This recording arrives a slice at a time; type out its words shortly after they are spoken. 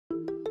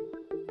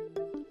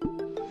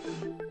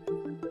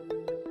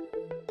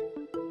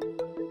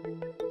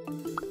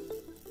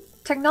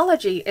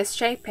Technology is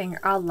shaping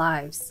our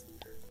lives,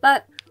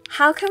 but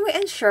how can we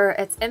ensure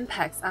its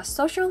impacts are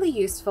socially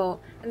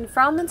useful,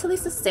 environmentally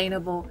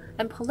sustainable,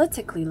 and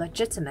politically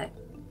legitimate?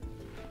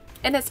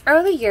 In its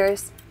early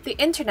years, the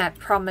Internet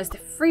promised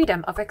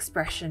freedom of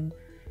expression,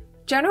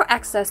 general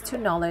access to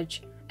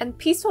knowledge, and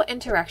peaceful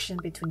interaction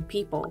between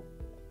people.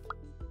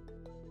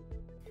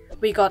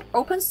 We got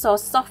open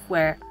source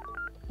software,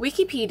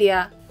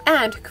 Wikipedia,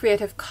 and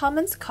Creative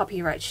Commons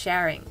copyright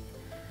sharing.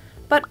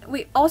 But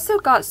we also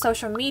got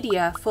social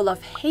media full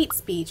of hate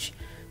speech,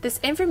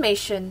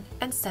 disinformation,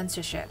 and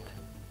censorship.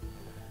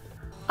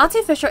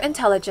 Artificial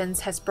intelligence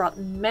has brought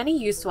many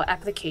useful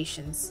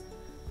applications,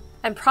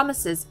 and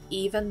promises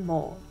even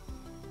more.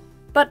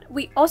 But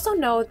we also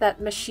know that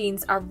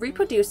machines are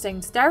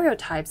reproducing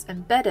stereotypes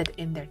embedded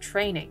in their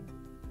training.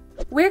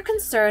 We're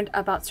concerned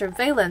about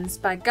surveillance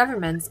by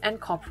governments and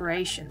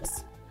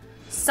corporations.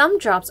 Some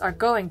jobs are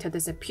going to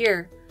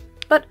disappear,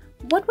 but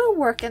what will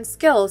work and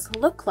skills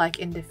look like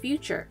in the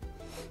future?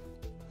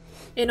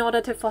 In order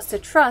to foster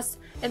trust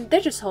in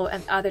digital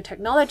and other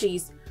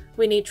technologies,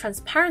 we need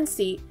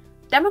transparency,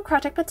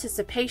 democratic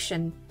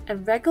participation,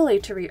 and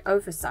regulatory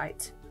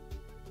oversight.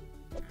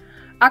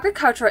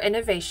 Agricultural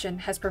innovation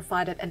has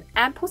provided an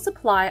ample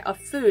supply of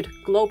food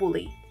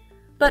globally,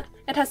 but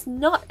it has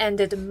not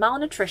ended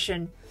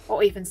malnutrition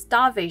or even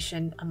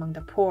starvation among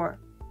the poor.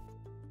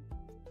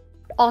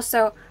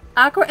 Also,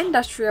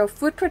 agro-industrial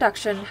food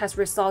production has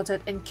resulted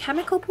in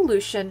chemical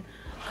pollution,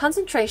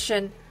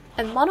 concentration,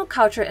 and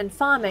monoculture in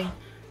farming,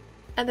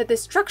 and the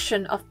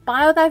destruction of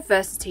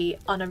biodiversity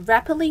on a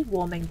rapidly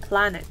warming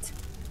planet.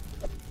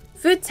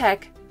 Food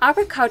tech,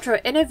 agricultural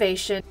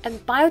innovation,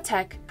 and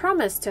biotech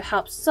promise to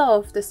help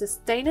solve the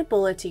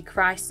sustainability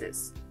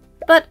crisis.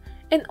 But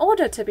in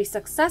order to be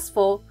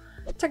successful,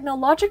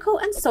 technological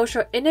and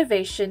social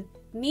innovation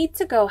need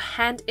to go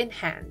hand in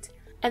hand,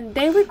 and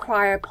they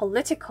require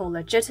political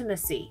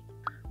legitimacy.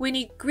 We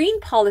need green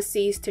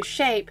policies to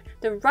shape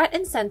the right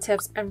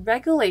incentives and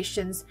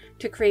regulations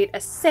to create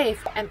a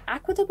safe and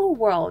equitable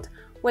world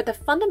where the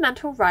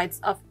fundamental rights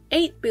of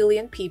 8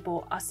 billion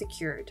people are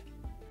secured.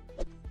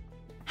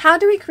 How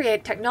do we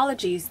create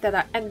technologies that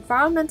are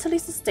environmentally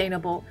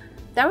sustainable,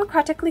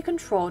 democratically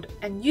controlled,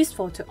 and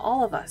useful to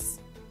all of us?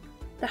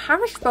 The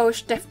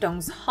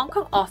Heinrich-Böll-Stiftung's Hong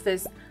Kong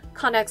office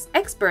connects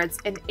experts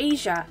in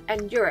Asia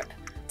and Europe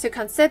to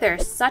consider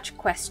such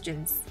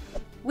questions.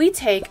 We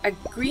take a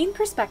green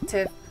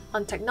perspective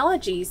on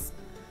technologies,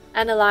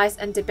 analyze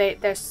and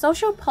debate their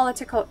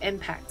social-political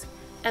impact,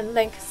 and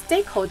link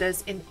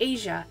stakeholders in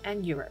Asia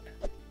and Europe.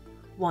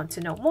 Want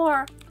to know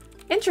more?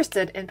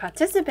 Interested in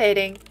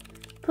participating?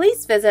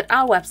 Please visit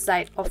our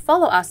website or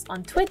follow us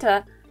on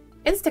Twitter,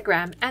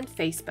 Instagram, and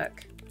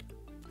Facebook.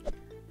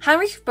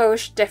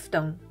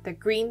 Heinrich-Böll-Stiftung, the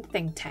Green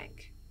Think Tank.